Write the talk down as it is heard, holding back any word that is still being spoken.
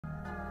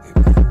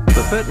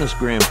The Fitness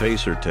Gram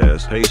Pacer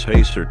Test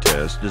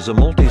is a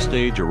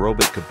multi-stage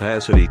aerobic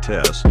capacity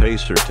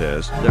pacer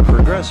test that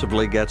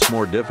progressively gets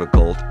more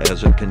difficult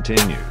as it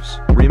continues.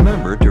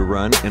 Remember to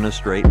run in a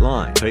straight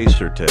line.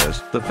 Pacer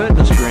test. The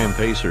Fitness Gram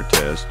Pacer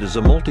Test is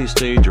a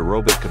multi-stage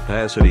aerobic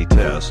capacity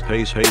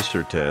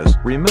pacer test.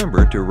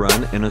 Remember to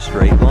run in a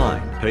straight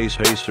line.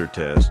 Pacer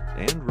test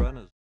and run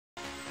as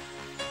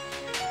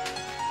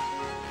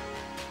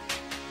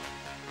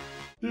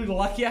Dude,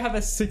 lucky I have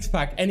a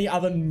six-pack. Any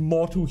other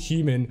mortal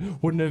human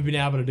wouldn't have been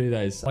able to do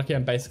those. Lucky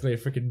I'm basically a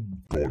freaking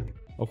god.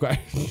 Okay.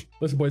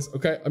 Listen, boys.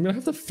 Okay, I'm gonna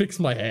have to fix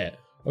my hair.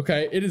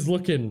 Okay, it is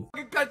looking.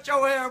 Fucking cut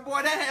your hair,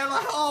 boy. That hair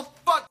like, oh,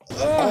 fuck.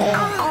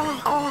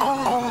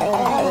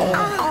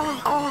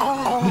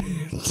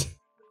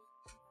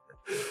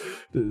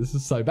 Dude, this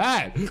is so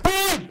bad.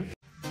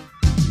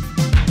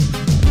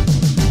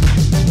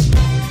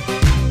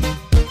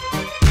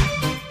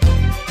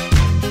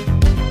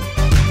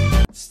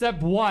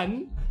 Step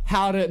one,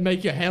 how to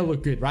make your hair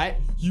look good, right?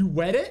 You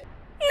wet it.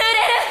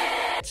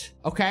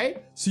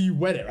 Okay, so you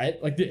wet it,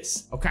 right? Like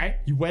this, okay?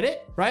 You wet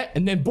it, right?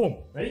 And then boom,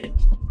 ready?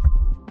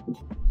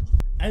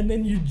 And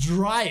then you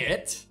dry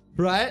it,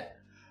 right?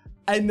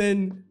 And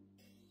then...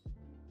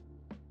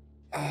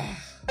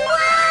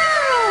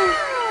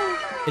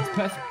 It's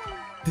perfect.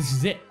 This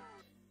is it.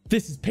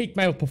 This is peak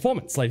male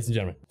performance, ladies and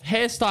gentlemen.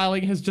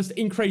 Hairstyling has just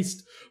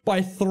increased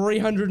by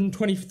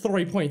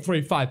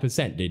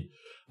 323.35%, dude.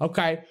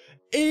 Okay?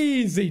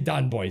 Easy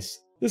done, boys.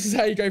 This is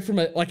how you go from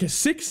like a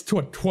 6 to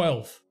a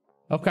 12.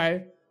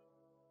 Okay?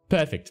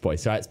 Perfect,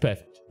 boys. All right, it's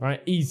perfect. All right,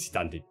 easy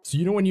done, dude. So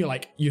you know when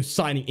you're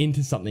signing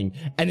into something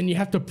and then you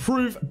have to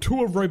prove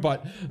to a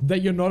robot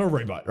that you're not a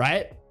robot,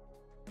 right?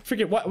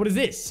 Freaking what is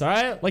this? All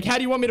right? Like, how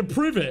do you want me to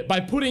prove it? By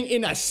putting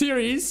in a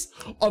series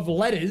of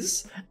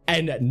letters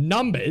and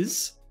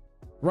numbers,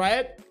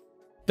 right?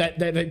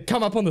 That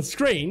come up on the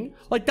screen.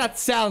 Like, that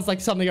sounds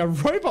like something a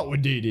robot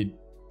would do, dude.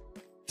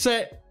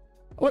 So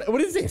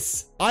what is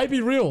this? I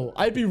be real.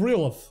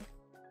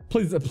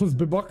 Please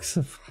beatbox.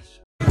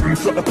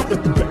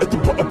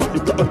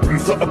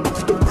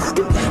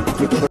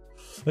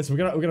 Listen,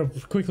 we're gonna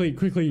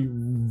quickly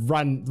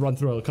run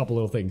through a couple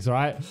little things, all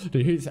right?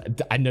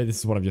 Dude, I know this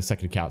is one of your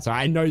second accounts. All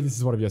right? I know this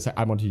is one of your.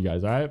 I'm onto you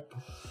guys, all right?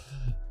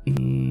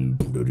 Dude,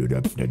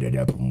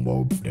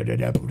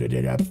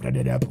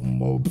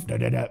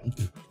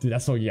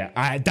 that's all you get.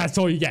 All right, that's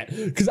all you get.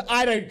 Because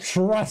I don't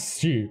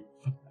trust you.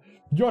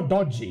 You're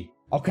dodgy.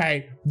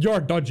 Okay, you're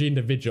a dodgy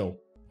individual.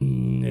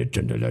 That's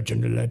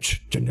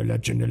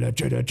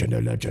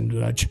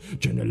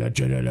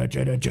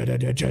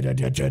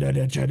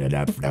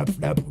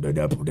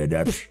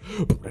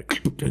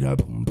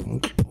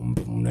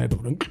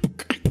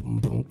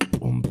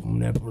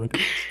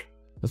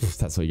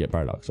all you get,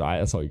 Paradox. All right,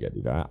 that's all you get,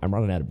 dude. All right? I'm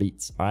running out of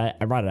beats. All right,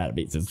 I'm running out of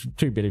beats. There's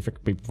too many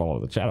freaking people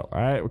following the channel. All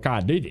right, we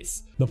can't do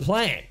this. The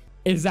plan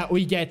is that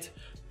we get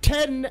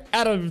 10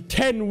 out of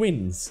 10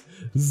 wins,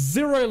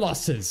 0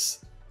 losses.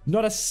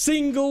 Not a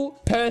single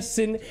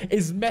person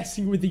is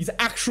messing with these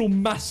actual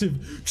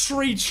massive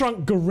tree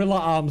trunk gorilla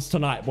arms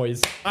tonight,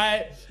 boys.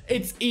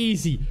 It's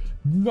easy.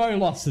 No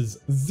losses.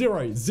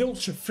 0.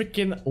 Zilch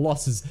freaking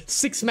losses.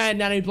 6-man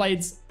nano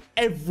blades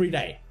every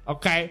day.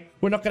 Okay?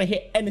 We're not going to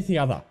hit anything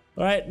other.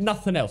 All right?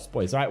 Nothing else,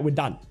 boys. All right? We're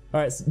done.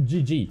 All right? It's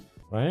GG.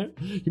 All right?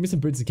 Give me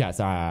some boots and cats.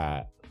 All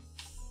right.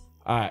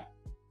 All right.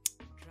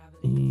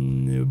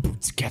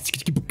 Boots cats.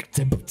 Is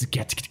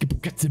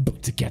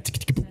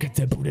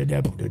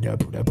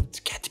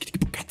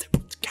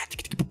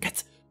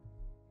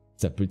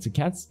that boots and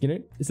cats? You know,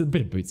 it's a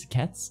bit of boots and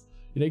cats.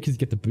 You know, because you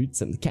get the boots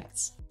and the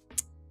cats.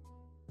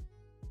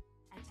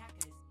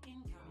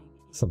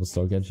 Someone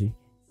stole Genji.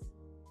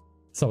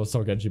 Someone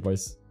stole Genji,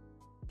 boys.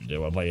 Don't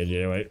want to play Genji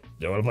anyway.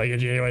 Don't want to play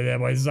Genji anyway, there,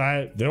 boys.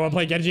 Don't want to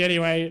play Genji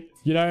anyway.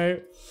 You know,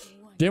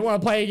 didn't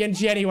want to play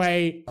Genji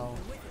anyway.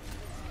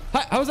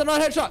 Hi, how was that not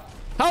a headshot?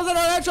 How's that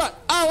not a headshot?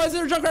 Oh, why is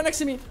there a Junkrat next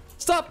to me?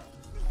 Stop.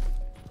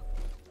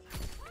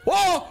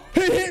 Whoa,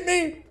 he hit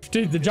me.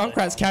 Dude, the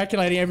Junkrat's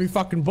calculating every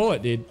fucking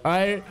bullet, dude.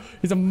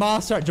 He's a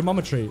master at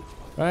geometry.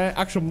 Right?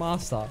 Actual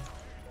master.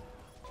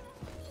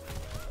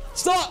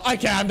 Stop.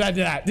 Okay, I'm done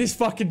to that. This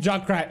fucking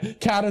Junkrat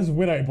counters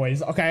Widow,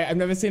 boys. Okay, I've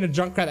never seen a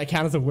Junkrat that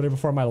counters a Widow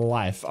before in my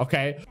life.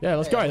 Okay, yeah,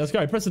 let's go. Let's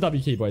go. Press the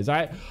W key, boys. All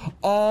right.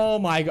 Oh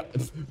my god,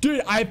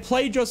 dude, I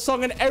played your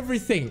song and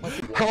everything.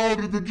 How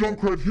did the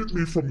Junkrat hit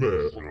me from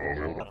there?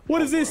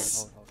 What is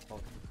this?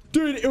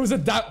 Dude, it was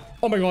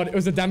oh my god, it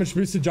was a damage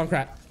boosted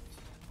Junkrat.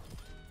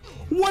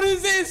 What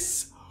is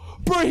this?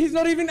 Bro, he's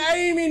not even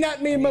aiming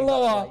at me,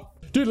 Maloa.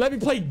 Dude, let me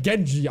play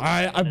Genji.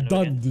 I'm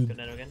done, dude.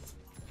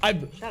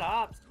 Shut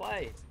up,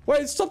 play.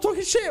 Wait, stop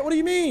talking shit. What do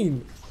you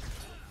mean?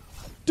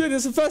 Dude,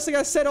 it's the first thing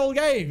I said all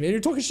game. And you're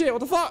talking shit. What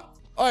the fuck?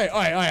 Oi,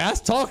 that's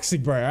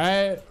toxic, bro,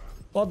 right?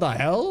 What the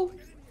hell?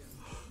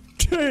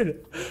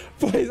 Dude,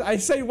 boys, I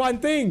say one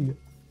thing.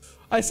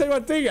 I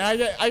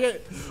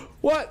get,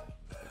 what?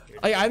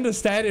 I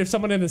understand if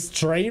someone in the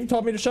stream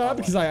told me to shut up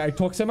because I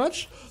talk so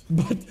much,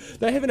 but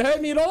they haven't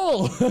heard me at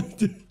all.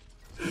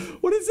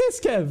 What is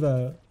this,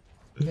 Kev?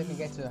 Didn't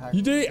get to her.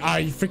 You do? Ah,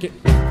 you freaking.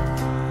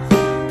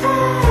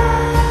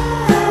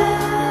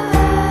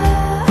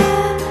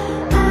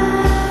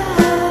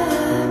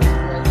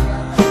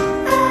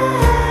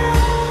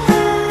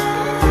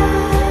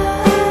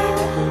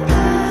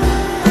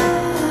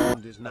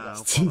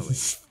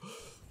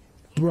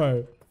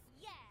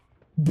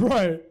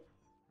 Bro.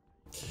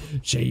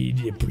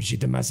 Shady,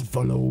 appreciate the massive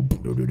follow.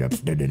 Dude,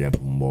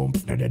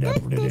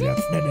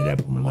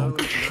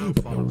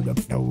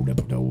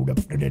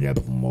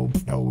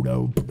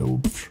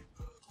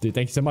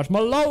 thank you so much.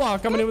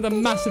 Maloa coming in with a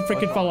massive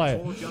freaking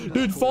follow.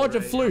 Dude, Forge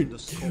a flute.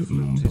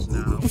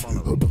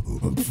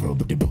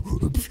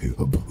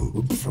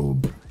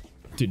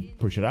 Dude,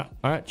 push it up.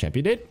 Alright,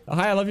 champion did.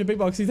 Hi, I love your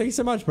beatboxing. Thank you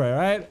so much, bro.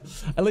 Alright.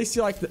 At least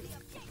you like the.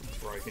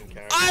 Broken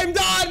character. I'm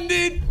done,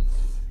 dude!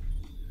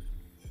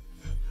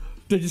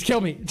 Dude, just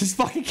kill me. Just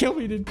fucking kill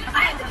me, dude. I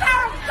have the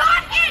power of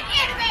God and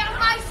anime on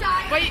my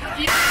side! Wait,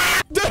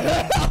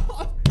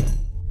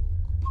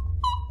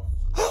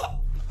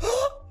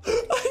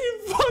 Are you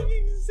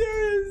fucking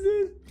serious,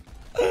 dude?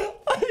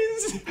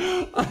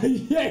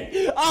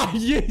 Are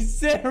you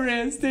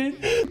serious,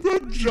 dude? The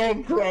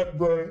Junkrat,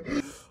 bro.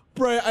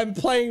 Bro, I'm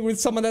playing with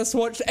someone that's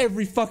watched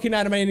every fucking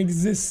anime in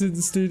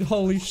existence, dude.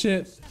 Holy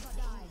shit.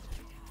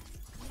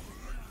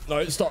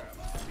 No, stop.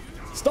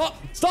 Stop!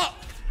 Stop!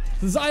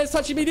 Zaya's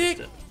touching me, dick!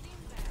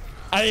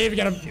 I didn't even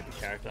get him. stupid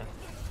character.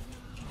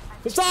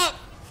 Stop!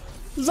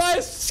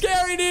 Zaya's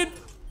scary, dude!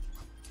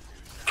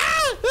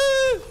 Ah!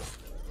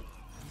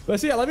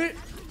 Messi, I love you.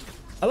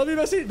 I love you,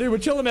 Messi. Dude, we're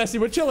chilling, Messi.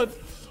 We're chilling.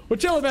 We're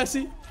chilling,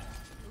 Messi.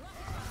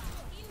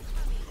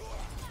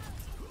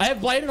 I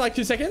have Blade in like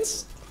 2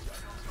 seconds.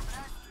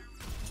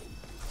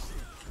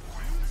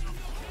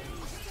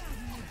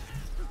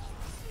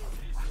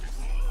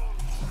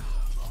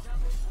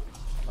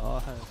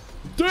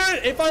 Dude,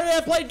 if only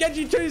I played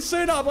Genji 2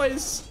 sooner,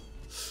 boys.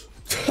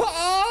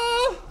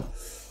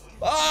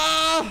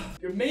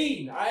 You're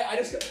mean. I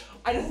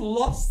just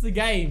lost the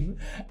game,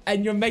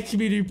 and you're making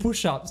me do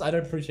push-ups. I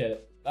don't appreciate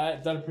it. I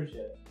don't appreciate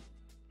it.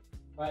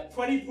 Right,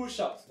 20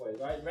 push-ups, boys.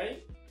 Right, you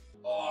ready?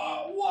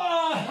 Oh,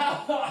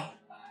 wow!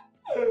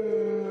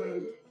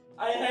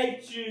 I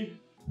hate you.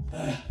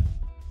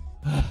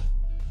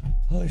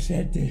 Oh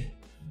shit, dude.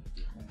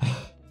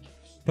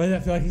 But I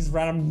feel like he's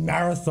ran a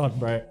marathon,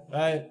 bro.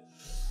 Right?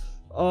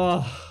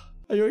 Oh,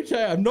 are you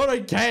okay? I'm not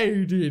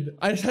okay, dude.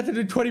 I just had to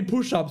do 20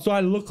 push-ups, so I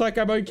look like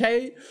I'm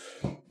okay.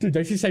 Dude,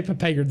 don't you say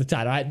Papega in the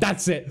chat, alright?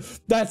 That's it.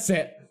 That's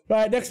it.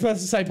 Right, next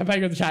person to say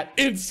Papega in the chat.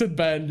 Instant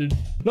ban, dude.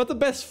 Not the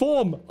best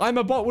form. I'm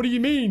a bot. What do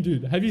you mean,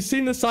 dude? Have you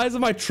seen the size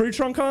of my tree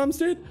trunk arms,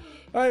 dude?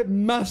 Alright,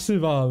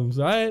 massive arms,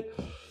 alright?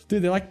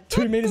 Dude, they're like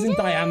 2 meters in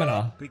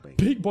diameter.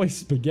 Big boy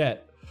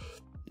spaghetti.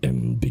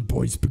 Big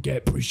boy spaghetti,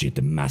 appreciate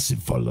the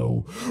massive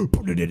follow.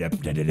 Dude,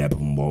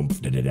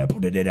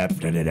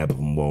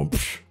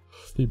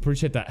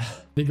 appreciate that.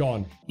 They're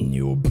gone.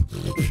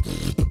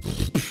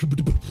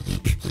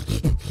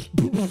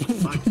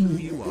 Like who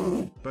you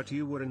are, but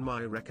you were in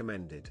my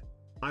recommended.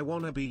 I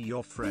wanna be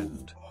your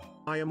friend.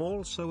 I am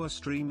also a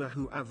streamer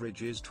who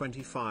averages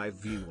 25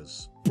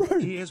 viewers. Bro.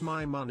 Here's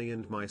my money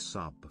and my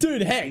sub.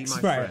 Dude, Hex,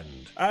 bro.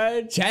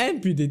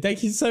 Champion, dude.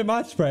 Thank you so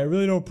much, bro. I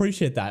really don't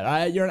appreciate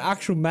that. You're an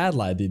actual mad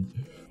lad, dude.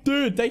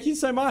 Dude, thank you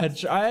so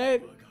much.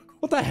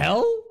 What the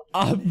hell?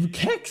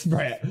 Hex,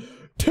 bro.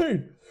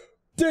 Dude,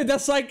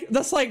 that's like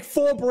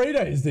 4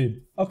 burritos,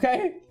 dude.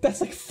 Okay?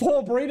 That's like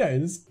 4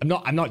 burritos.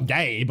 I'm not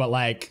gay, but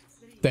like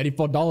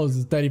 $34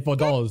 is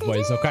 $34,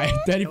 boys, okay?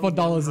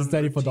 $34 is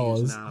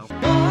 $34.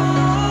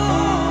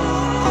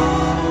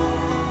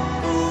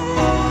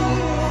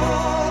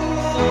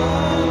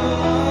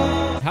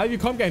 How have your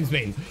comp games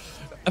been?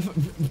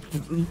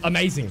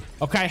 Amazing.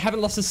 Okay,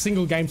 haven't lost a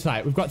single game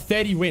tonight. We've got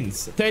 30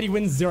 wins. 30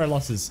 wins, 0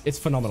 losses. It's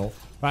phenomenal,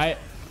 right?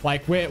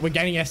 Like, we're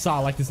gaining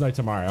SR like there's no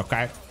tomorrow,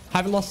 okay?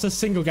 Haven't lost a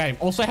single game.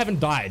 Also haven't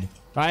died,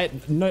 right?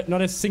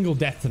 Not a single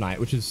death tonight,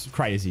 which is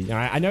crazy. All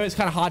right? I know it's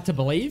kind of hard to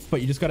believe, but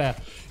you just gotta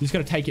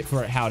take it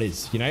for how it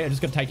is, you know? You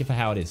just gotta take it for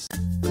how it is.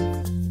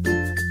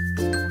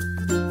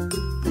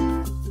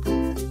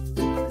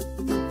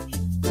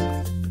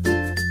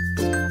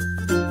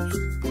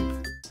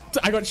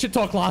 I got shit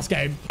talk last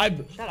game.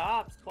 Shut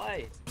up, it's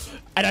Clay.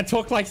 And I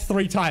talked like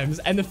 3 times.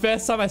 And the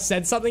first time I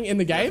said something in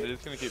the game. They're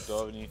just gonna keep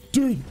diving you.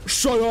 Dude,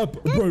 shut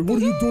up. Bro,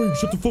 what are you doing?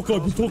 Shut the fuck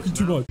up. You're talking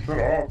too much. Shut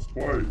up,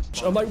 play.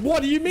 I'm like,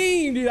 what do you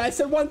mean, dude? I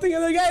said one thing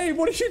in the game.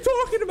 What are you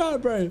talking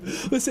about, bro?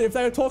 Listen, if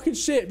they were talking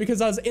shit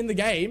because I was in the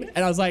game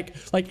and I was like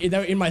they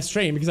were in my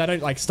stream because I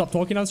don't like stop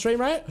talking on stream,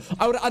 right?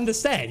 I would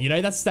understand, you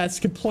know, that's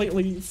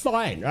completely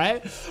fine,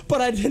 right?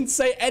 But I didn't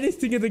say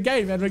anything in the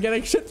game and we're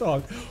getting shit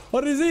talk.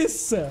 What is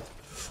this?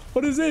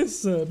 What is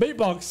this?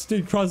 Beatbox,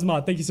 dude,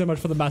 Crosmart, thank you so much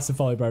for the massive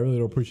follow, bro. I really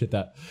do appreciate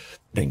that.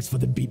 Thanks for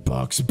the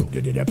beatbox.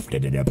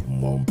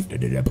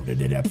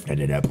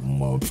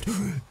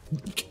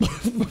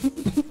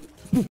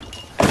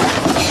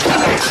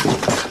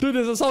 Dude,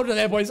 there's a soldier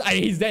there, boys. Aye,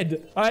 he's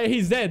dead. Aye,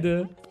 he's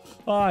dead.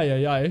 Aye,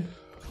 aye, aye.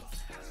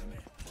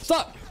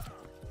 Stop.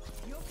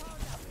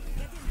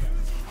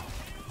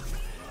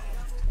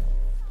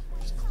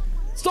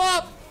 Stop.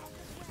 Stop!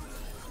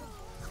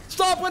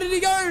 Stop! Where did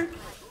he go?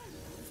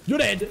 You're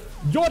dead.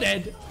 You're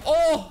dead.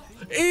 Oh,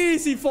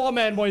 easy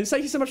 4-man, boys.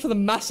 Thank you so much for the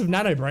massive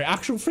nano, bro.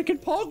 Actual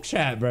freaking pog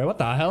chat, bro. What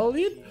the hell,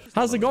 dude?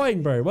 How's it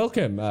going, bro?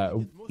 Welcome.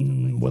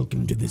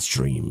 Welcome to the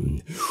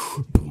stream.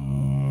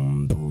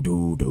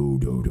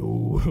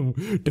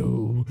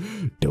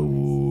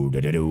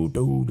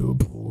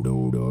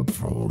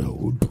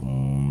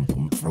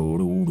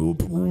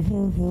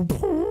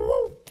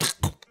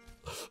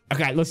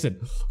 Okay, listen.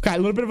 Okay, a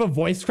little bit of a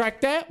voice crack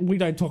there. We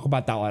don't talk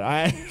about that one.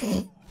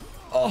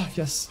 Oh,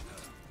 yes.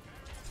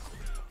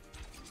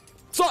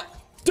 Sorry,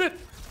 dude.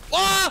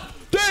 Ah,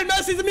 dude,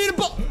 Mercy's a meter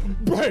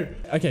bro.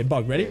 Okay,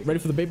 Bug, ready? Ready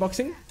for the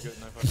beatboxing?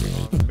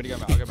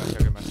 I'll go back.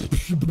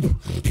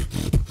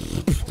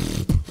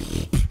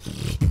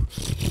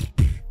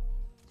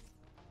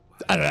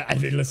 I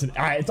mean, listen.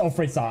 All right, it's all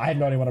freestyle. I have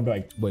no idea what I'm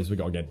doing. Boys, we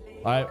go again.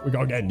 All right, we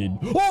go again, dude.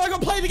 Oh, I got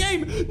to play the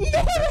game.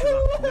 No.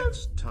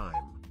 Next time.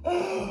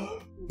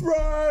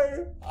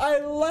 Bro, I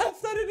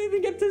left. I didn't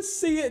even get to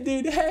see it,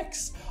 dude.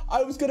 Hex,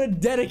 I was gonna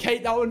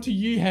dedicate that one to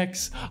you,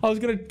 Hex. I was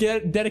gonna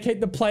dedicate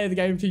the play of the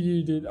game to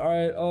you, dude. All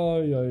right.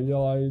 Oh,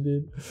 yo,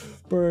 dude.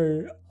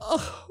 Bro.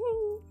 Oh.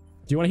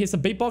 Do you want to hear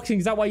some beatboxing?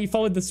 Is that why you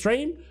followed the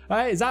stream? All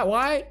right. Is that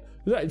why?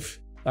 All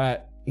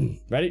right.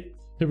 Ready?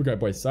 Here we go,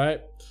 boys. All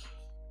right.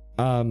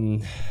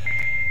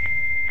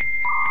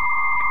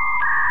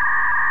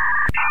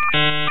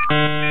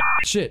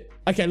 Shit.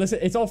 Okay, listen.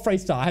 It's all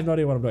freestyle. I have no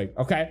idea what I'm doing.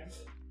 Okay.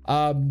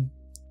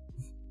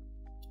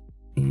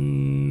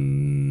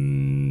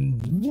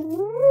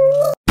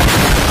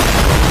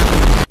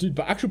 Dude,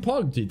 but actual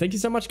pog, dude. Thank you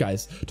so much,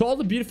 guys. To all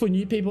the beautiful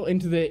new people in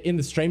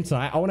the stream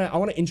tonight, I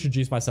wanna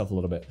introduce myself a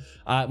little bit.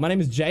 My name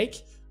is Jake.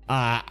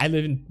 I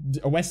live in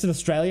Western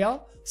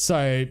Australia,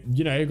 so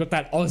you know, got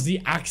that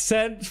Aussie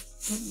accent.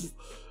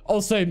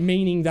 Also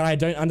meaning that I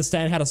don't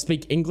understand how to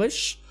speak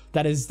English.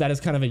 That is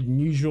kind of a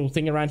usual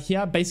thing around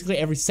here. Basically,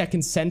 every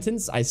second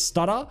sentence I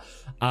stutter.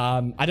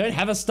 I don't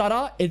have a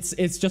stutter.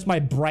 It's just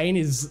my brain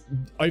is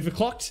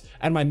overclocked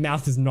and my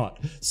mouth is not.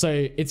 So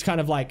it's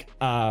kind of like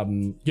you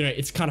know,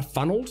 it's kind of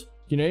funneled.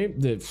 You know,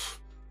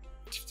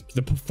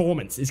 the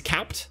performance is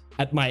capped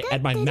at my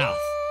mouth.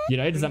 You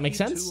know, does that make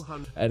sense?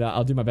 And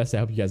I'll do my best to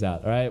help you guys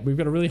out. All right, we've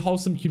got a really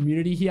wholesome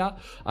community here.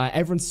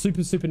 Everyone's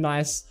super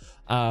nice.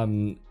 I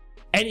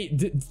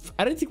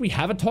don't think we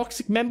have a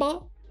toxic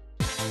member.